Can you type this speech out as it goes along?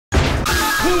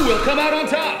Who will come out on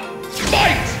top?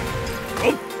 Fight!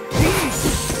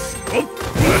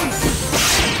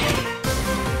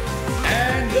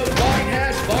 And the fight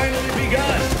has finally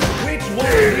begun. Which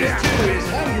one of these two is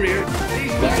hungrier?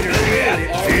 These fighters really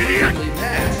are evenly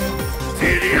matched.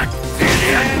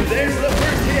 And there's the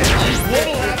first hit.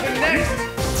 What'll happen next?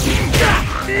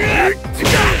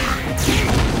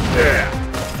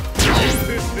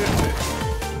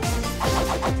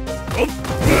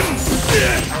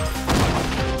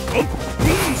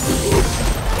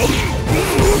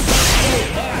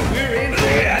 We're in for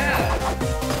it now.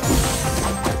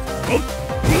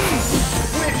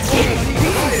 Which one of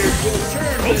these fighters will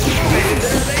turn the tide in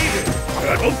their favor?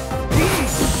 All bets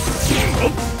are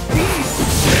off.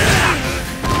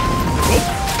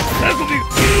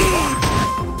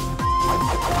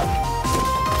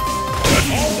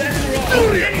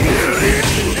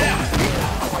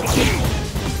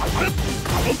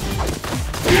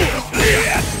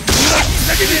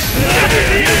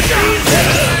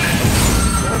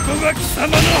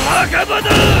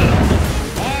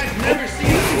 I've never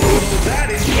seen a duel that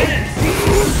intense.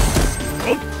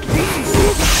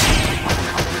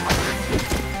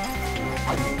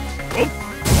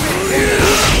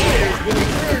 Players will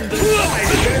turn the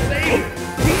tide in their favor.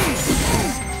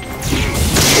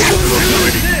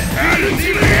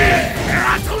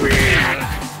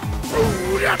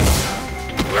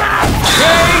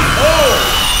 KO!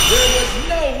 There was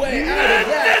no way out of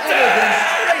that other than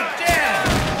straight down.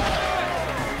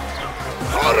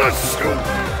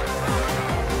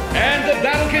 And the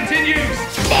battle continues.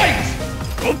 Fight!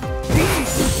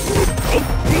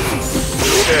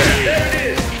 There it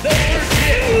is, the first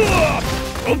hit.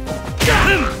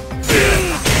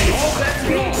 All bets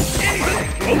are off.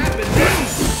 Anything can happen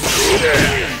next.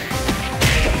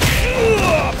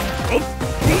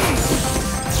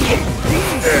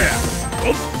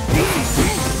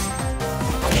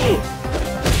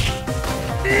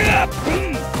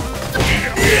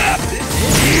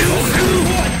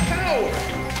 What power!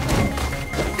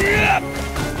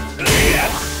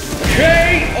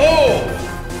 KO!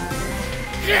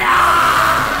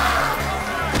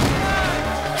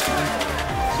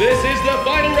 This is the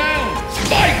final round.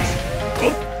 Fight!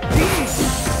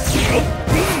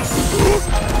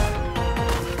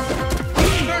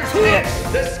 First hit.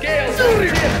 The scales are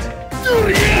tipped.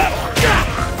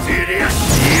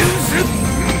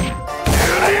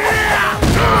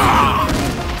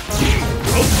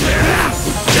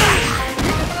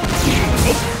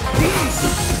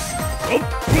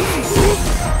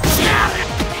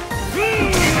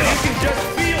 You can just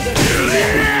feel the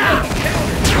counter.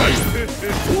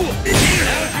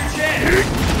 Now's your chance.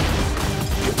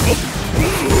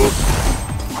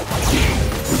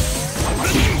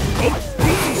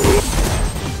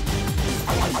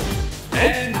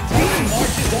 And time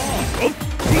marches on.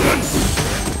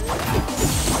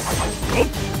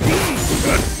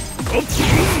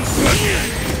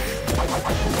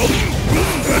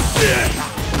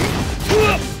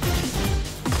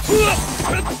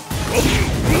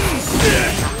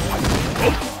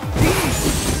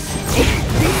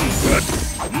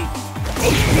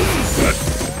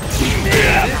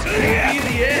 This could be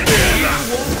the end.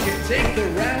 Either one can take the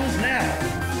rounds now.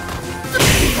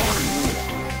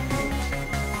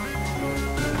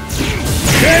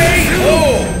 KO!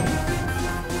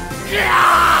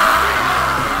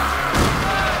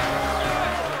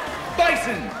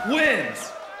 Bison wins.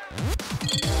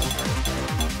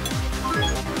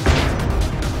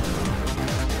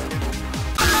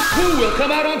 Who will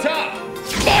come out on top?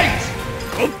 Fight!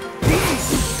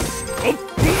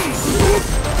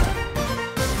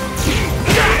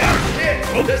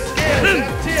 The scales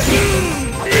have tipped.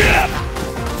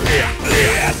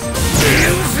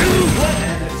 What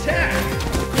an attack!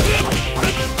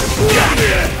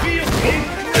 Feel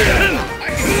incredible. I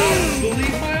can almost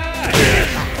believe my eyes.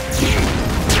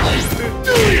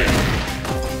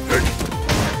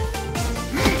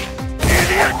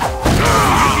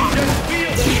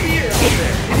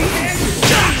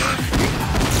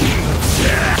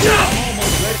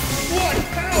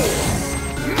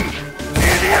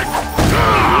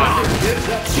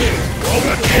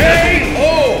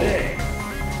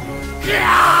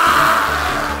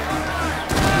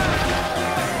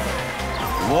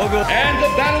 And the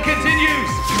battle continues.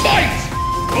 Fight!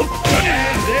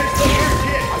 And there's the first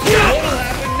hit. What'll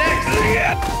happen next?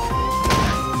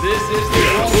 This is the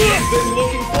one we've been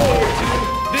looking forward to.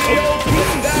 The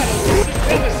ultimate battle for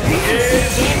supremacy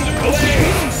is underway.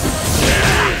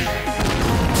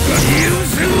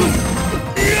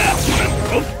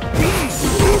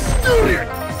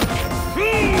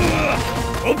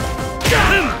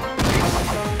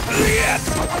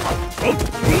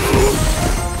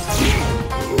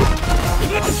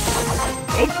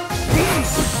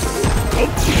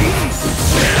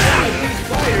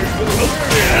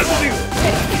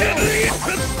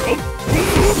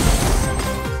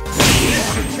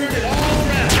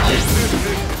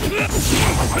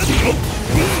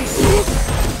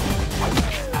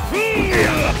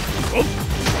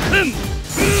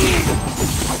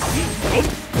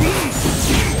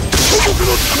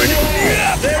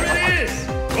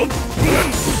 Is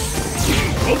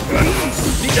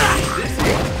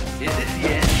it the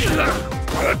end?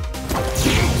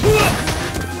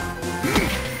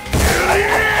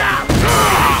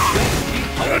 Keep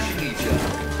punishing each other.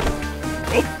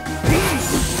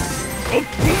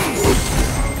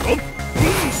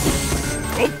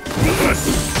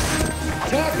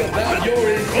 Talk about your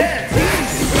intense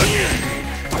action.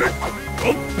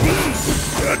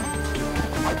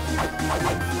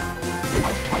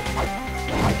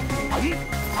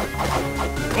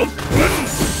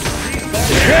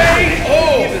 KO!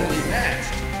 Evenly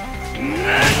matched.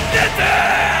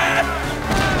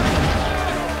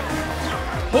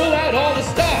 Pull out all the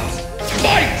stops.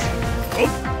 Fight!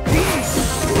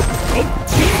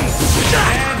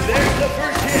 And there's the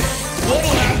first hit.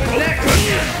 What'll happen next?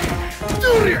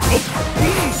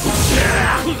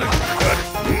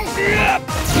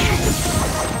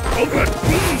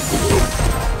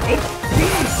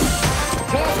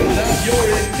 Talk about your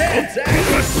intense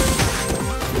action.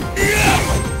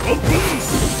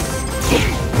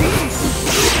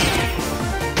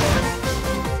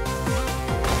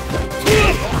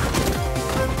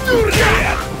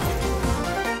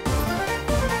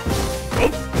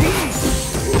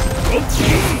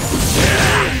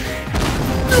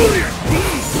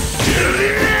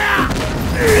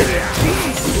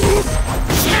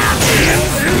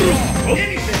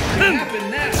 Anything can happen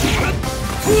now.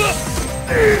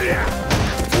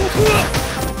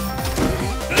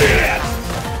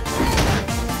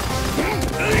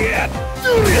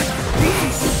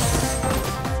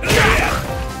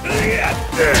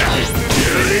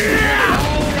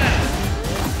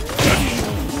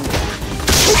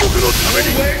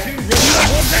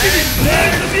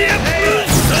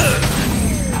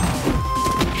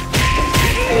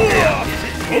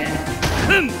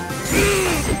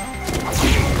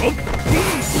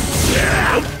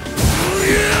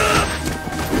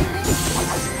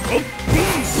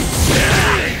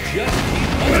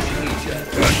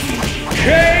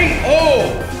 KO!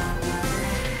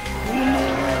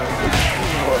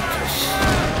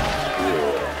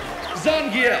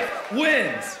 Zamgief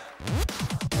wins!